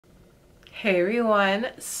Hey everyone,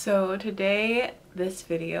 so today this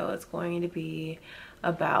video is going to be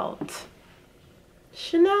about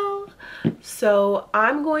Chanel. So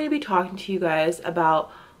I'm going to be talking to you guys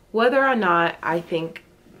about whether or not I think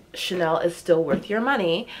Chanel is still worth your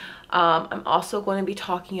money. I'm also going to be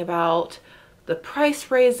talking about the price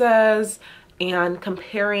raises and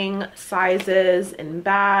comparing sizes and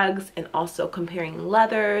bags, and also comparing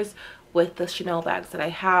leathers with the Chanel bags that I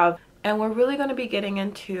have. And we're really going to be getting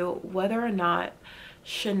into whether or not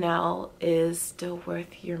Chanel is still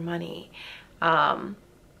worth your money. And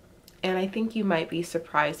I think you might be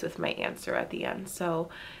surprised with my answer at the end. So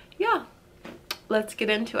yeah, let's get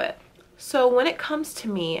into it. So when it comes to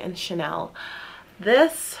me and Chanel,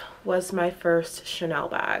 this was my first Chanel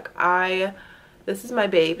bag. This is my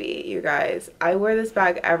baby, you guys. I wear this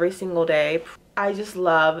bag every single day. I just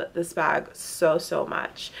love this bag so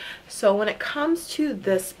much. So when it comes to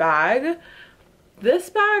this bag,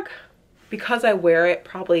 because I wear it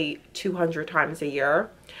probably 200 times a year,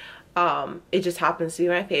 it just happens to be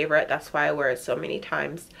my favorite. That's why I wear it so many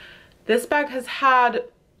times. This bag has had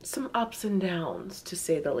some ups and downs, to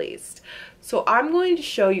say the least. So I'm going to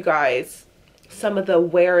show you guys some of the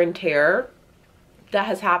wear and tear that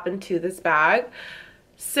has happened to this bag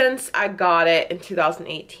since I got it in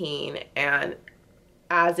 2018, and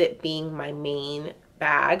as it being my main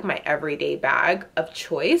bag, my everyday bag of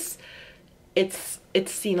choice, it's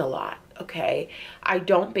seen a lot. Okay, I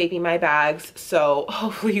don't baby my bags, so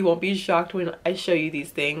hopefully you won't be shocked when I show you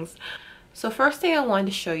these things. So first thing I wanted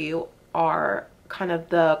to show you are kind of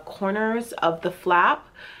the corners of the flap,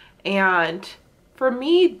 and for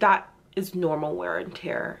me that is normal wear and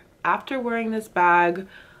tear. After wearing this bag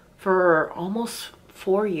for almost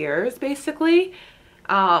 4 years basically,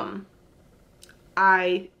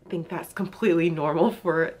 I think that's completely normal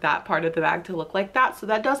for that part of the bag to look like that, so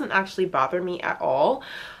that doesn't actually bother me at all.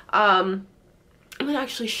 I'm gonna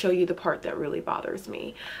actually show you the part that really bothers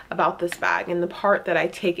me about this bag, and the part that I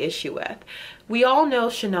take issue with. We all know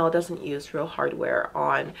Chanel doesn't use real hardware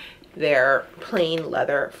on their plain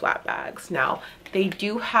leather flat bags. Now they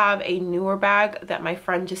do have a newer bag that my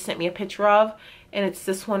friend just sent me a picture of, and it's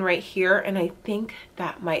this one right here, and I think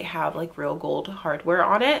that might have like real gold hardware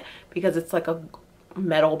on it because it's like a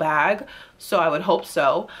metal bag, so I would hope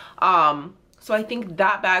so. So I think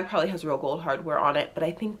that bag probably has real gold hardware on it, but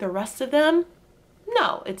I think the rest of them,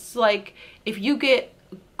 no. It's like if you get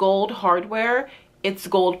gold hardware, it's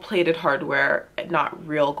gold plated hardware, not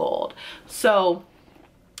real gold. So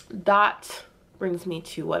that brings me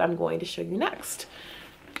to what I'm going to show you next,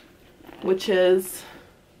 which is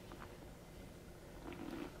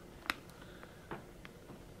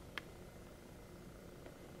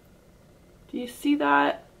do you see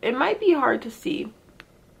that? It might be hard to see.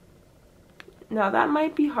 Now that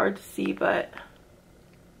might be hard to see, but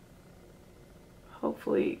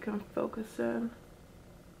hopefully you can focus in.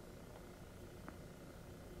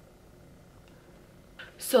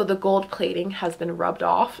 So the gold plating has been rubbed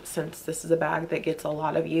off since this is a bag that gets a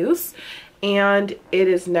lot of use, and it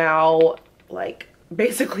is now like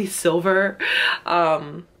basically silver,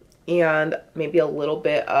 and maybe a little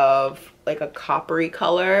bit of like a coppery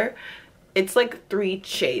color. It's like 3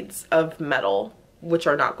 shades of metal, which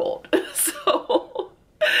are not gold. So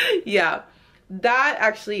yeah, that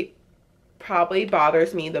actually probably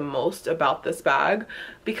bothers me the most about this bag,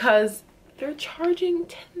 because they're charging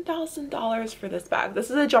 $10,000 for this bag. This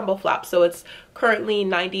is a jumbo flap, so it's currently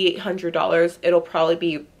 $9,800. It'll probably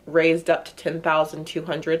be raised up to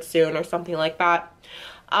 $10,200 soon or something like that.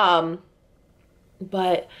 But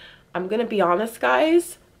I'm gonna be honest,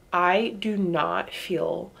 guys, I do not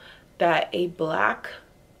feel that a black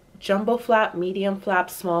jumbo flap, medium flap,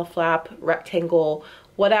 small flap, rectangle,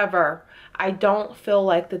 whatever, I don't feel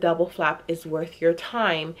like the double flap is worth your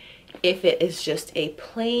time if it is just a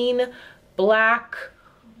plain black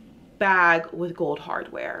bag with gold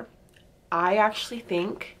hardware. I actually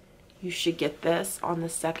think you should get this on the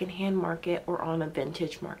secondhand market or on a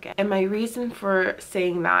vintage market. And my reason for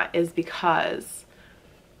saying that is because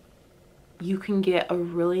you can get a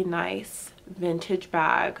really nice vintage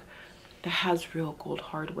bag that has real gold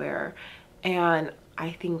hardware, and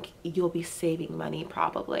I think you'll be saving money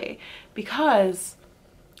probably, because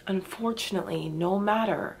unfortunately, no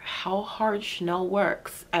matter how hard Chanel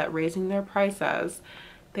works at raising their prices,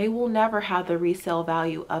 they will never have the resale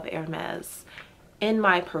value of Hermes, in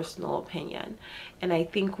my personal opinion. And I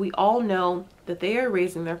think we all know that they are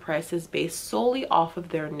raising their prices based solely off of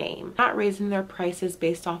their name, not raising their prices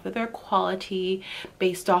based off of their quality,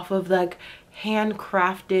 based off of like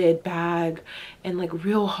handcrafted bag and like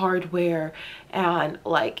real hardware and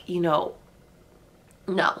like, you know,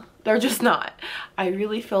 No, they're just not. I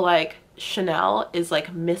really feel like Chanel is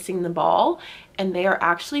like missing the ball, and they are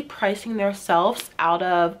actually pricing themselves out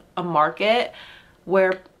of a market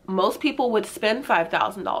where most people would spend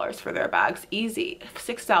 $5,000 for their bags easy,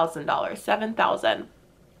 $6,000, $7,000,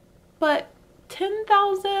 but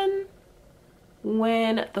 $10,000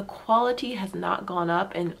 when the quality has not gone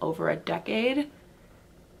up in over a decade.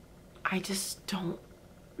 I just don't,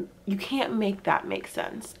 you can't make that make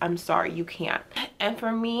sense. I'm sorry, you can't. And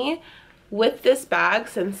for me, with this bag,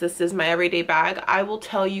 since this is my everyday bag, I will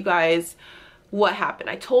tell you guys what happened.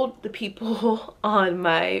 I told the people on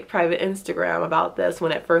my private Instagram about this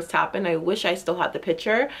when it first happened. I wish I still had the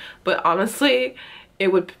picture, but honestly,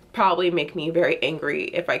 it would probably make me very angry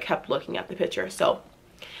if I kept looking at the picture. So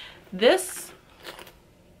this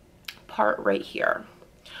part right here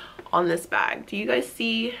on this bag, do you guys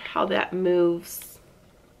see how that moves?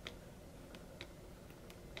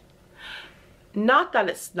 Not that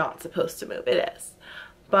it's not supposed to move, it is,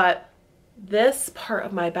 but this part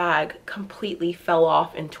of my bag completely fell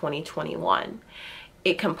off in 2021.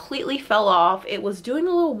 It completely fell off. It was doing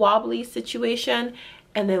a little wobbly situation,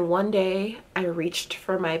 and then one day I reached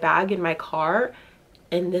for my bag in my car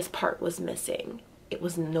and this part was missing. It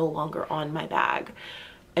was no longer on my bag.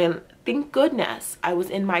 And thank goodness I was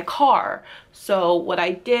in my car. So what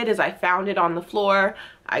I did is I found it on the floor.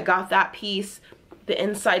 I got that piece. The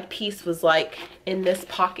inside piece was like in this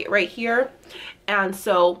pocket right here. And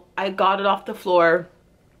so I got it off the floor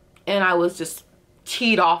and I was just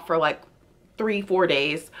teed off for like 3-4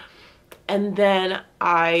 days. And then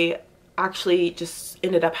I actually just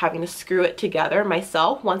ended up having to screw it together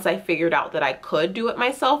myself. Once I figured out that I could do it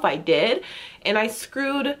myself, I did. And I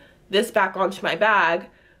screwed this back onto my bag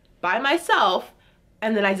by myself.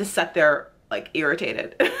 And then I just sat there like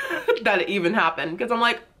irritated that it even happened, because I'm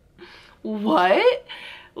like, what?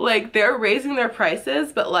 Like, they're raising their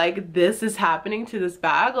prices, but like this is happening to this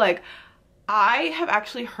bag. Like, I have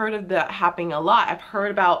actually heard of that happening a lot. I've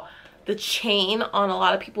heard about the chain on a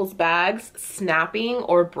lot of people's bags snapping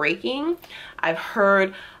or breaking. I've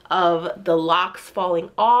heard of the locks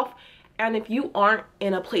falling off. And if you aren't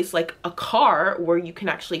in a place like a car where you can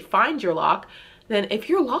actually find your lock, then if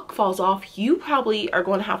your lock falls off, you probably are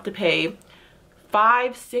going to have to pay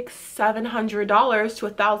 $500, $600, $700 to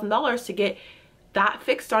 $1,000 to get that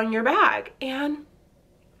fixed on your bag. And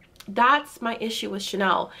that's my issue with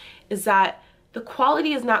Chanel, is that the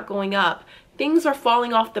quality is not going up. Things are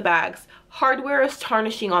falling off the bags. Hardware is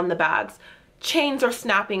tarnishing on the bags. Chains are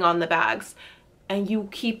snapping on the bags. And you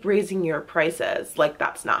keep raising your prices. Like,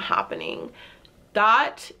 that's not happening.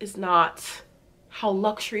 That is not how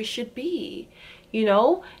luxury should be. You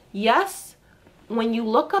know, yes, when you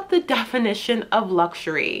look up the definition of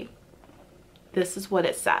luxury, this is what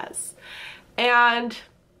it says. And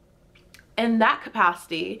in that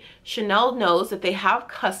capacity, Chanel knows that they have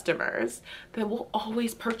customers that will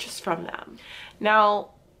always purchase from them. Now,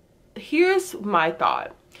 here's my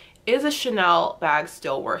thought. Is a Chanel bag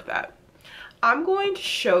still worth it? I'm going to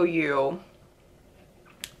show you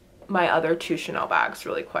my other 2 Chanel bags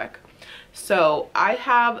really quick. So I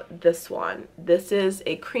have this one. This is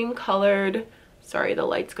a cream colored, sorry, the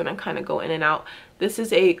light's gonna kind of go in and out. This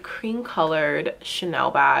is a cream colored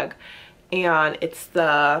Chanel bag, and it's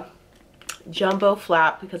the jumbo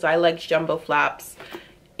flap, because I like jumbo flaps.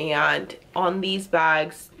 And on these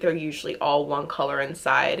bags, they're usually all one color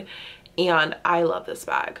inside. And I love this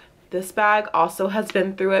bag. This bag also has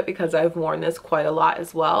been through it, because I've worn this quite a lot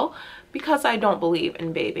as well, because I don't believe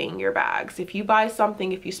in babying your bags. If you buy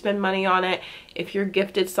something, if you spend money on it, if you're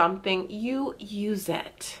gifted something, you use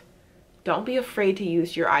it. Don't be afraid to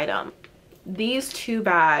use your item. These 2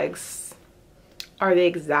 bags are the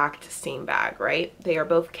exact same bag, right? They are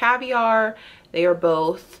both caviar. They are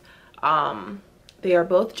both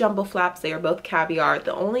jumbo flaps. They are both caviar.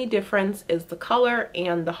 The only difference is the color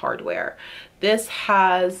and the hardware. This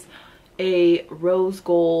has a rose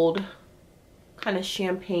gold kind of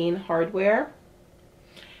champagne hardware,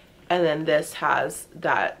 and then this has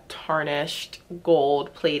that tarnished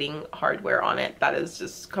gold plating hardware on it that is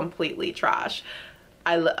just completely trash.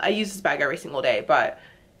 I use this bag every single day, but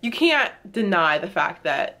you can't deny the fact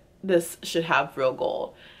that this should have real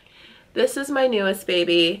gold. This is my newest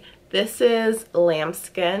baby. This is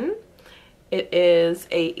lambskin. It is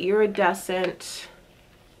a iridescent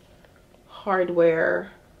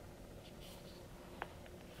hardware,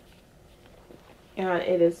 and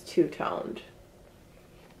it is 2-toned.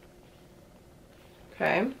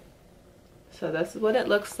 Okay, so this is what it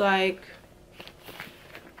looks like.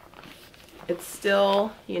 It's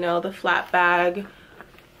still, you know, the flat bag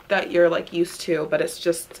that you're like used to, but it's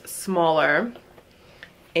just smaller.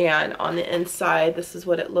 And on the inside, this is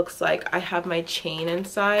what it looks like. I have my chain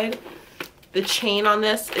inside. The chain on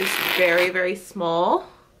this is very, very small,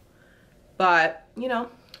 but you know,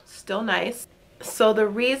 still nice. So the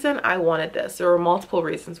reason I wanted this, there were multiple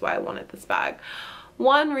reasons why I wanted this bag.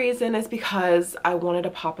 One reason is because I wanted a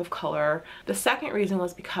pop of color. The second reason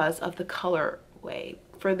was because of the colorway.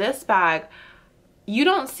 For this bag, you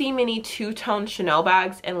don't see many two-tone Chanel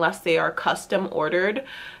bags unless they are custom ordered.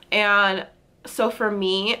 And so for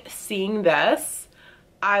me, seeing this,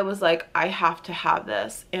 I was like, I have to have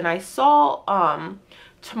this. And I saw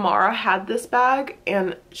Tamara had this bag,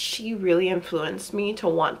 and she really influenced me to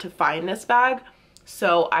want to find this bag.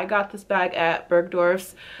 So I got this bag at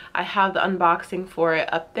Bergdorf's. I have the unboxing for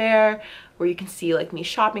it up there where you can see like me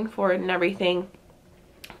shopping for it and everything.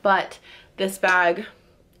 But this bag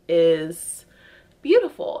is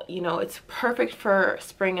beautiful. You know, it's perfect for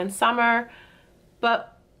spring and summer.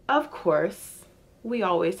 But of course, we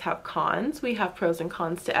always have cons. We have pros and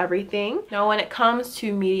cons to everything. Now, when it comes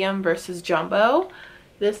to medium versus jumbo,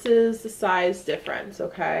 this is the size difference,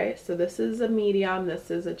 okay? So this is a medium,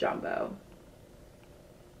 this is a jumbo.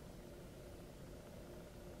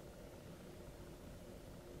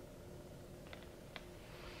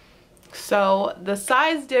 So the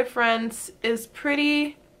size difference is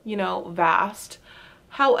pretty, you know, vast.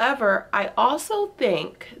 However, I also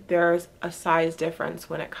think there's a size difference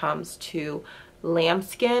when it comes to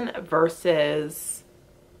lambskin versus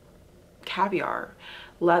caviar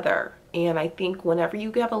leather. And I think whenever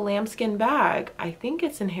you have a lambskin bag, I think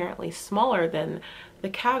it's inherently smaller than the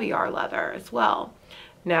caviar leather as well.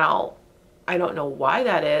 Now, I don't know why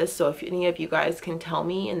that is, so if any of you guys can tell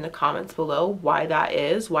me in the comments below why that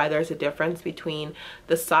is, why there's a difference between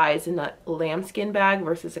the size in a lambskin bag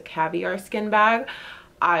versus a caviar skin bag,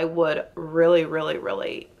 I would really, really,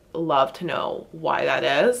 really love to know why that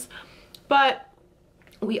is. But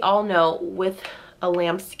we all know with a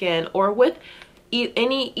lambskin or with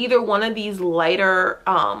either one of these lighter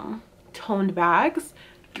toned bags,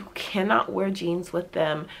 you cannot wear jeans with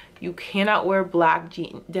them. You cannot wear black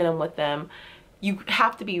denim with them. You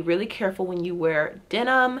have to be really careful when you wear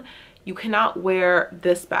denim. You cannot wear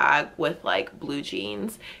this bag with like blue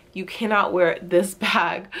jeans. You cannot wear this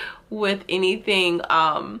bag with anything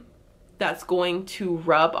that's going to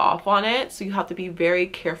rub off on it. So you have to be very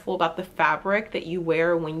careful about the fabric that you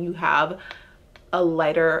wear when you have a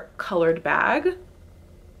lighter colored bag,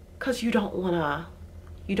 because you don't want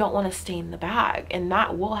to stain the bag, and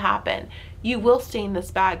that will happen. You will stain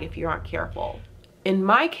this bag if you aren't careful. In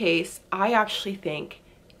my case, I actually think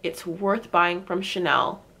it's worth buying from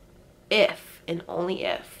Chanel if and only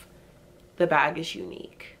if the bag is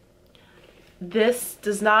unique. This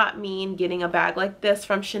does not mean getting a bag like this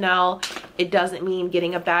from Chanel. It doesn't mean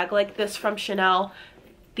getting a bag like this from Chanel.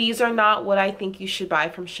 These are not what I think you should buy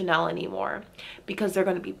from Chanel anymore, because they're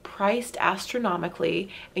going to be priced astronomically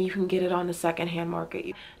and you can get it on the secondhand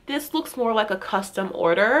market. This looks more like a custom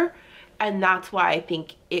order, and that's why I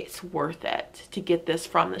think it's worth it to get this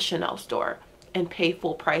from the Chanel store and pay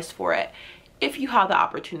full price for it if you have the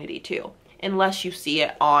opportunity to, unless you see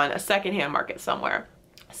it on a secondhand market somewhere.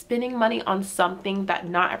 Spending money on something that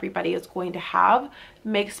not everybody is going to have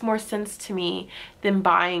makes more sense to me than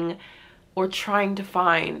buying or trying to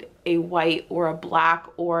find a white or a black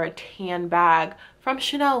or a tan bag from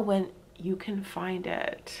Chanel when you can find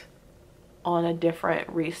it on a different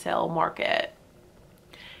resale market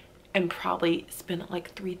and probably spend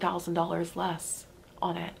like $3,000 less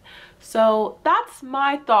on it. So that's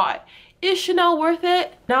my thought. Is Chanel worth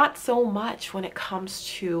it? Not so much when it comes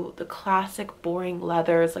to the classic boring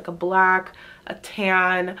leathers like a black, a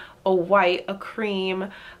tan, a white, a cream,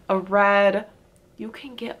 a red. You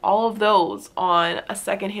can get all of those on a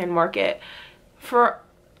secondhand market for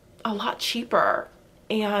a lot cheaper,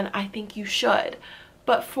 and I think you should.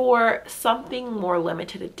 But for something more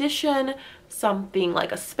limited edition, something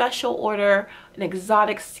like a special order, an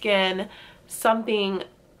exotic skin, something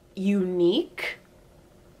unique,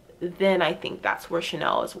 then I think that's where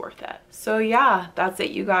Chanel is worth it. So yeah, that's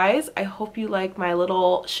it, you guys. I hope you like my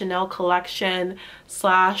little Chanel collection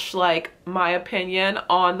slash like my opinion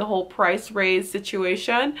on the whole price raise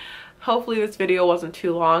situation. Hopefully this video wasn't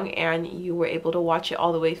too long and you were able to watch it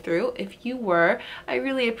all the way through. If you were, I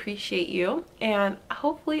really appreciate you, and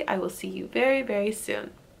hopefully I will see you very, very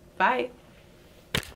soon. Bye.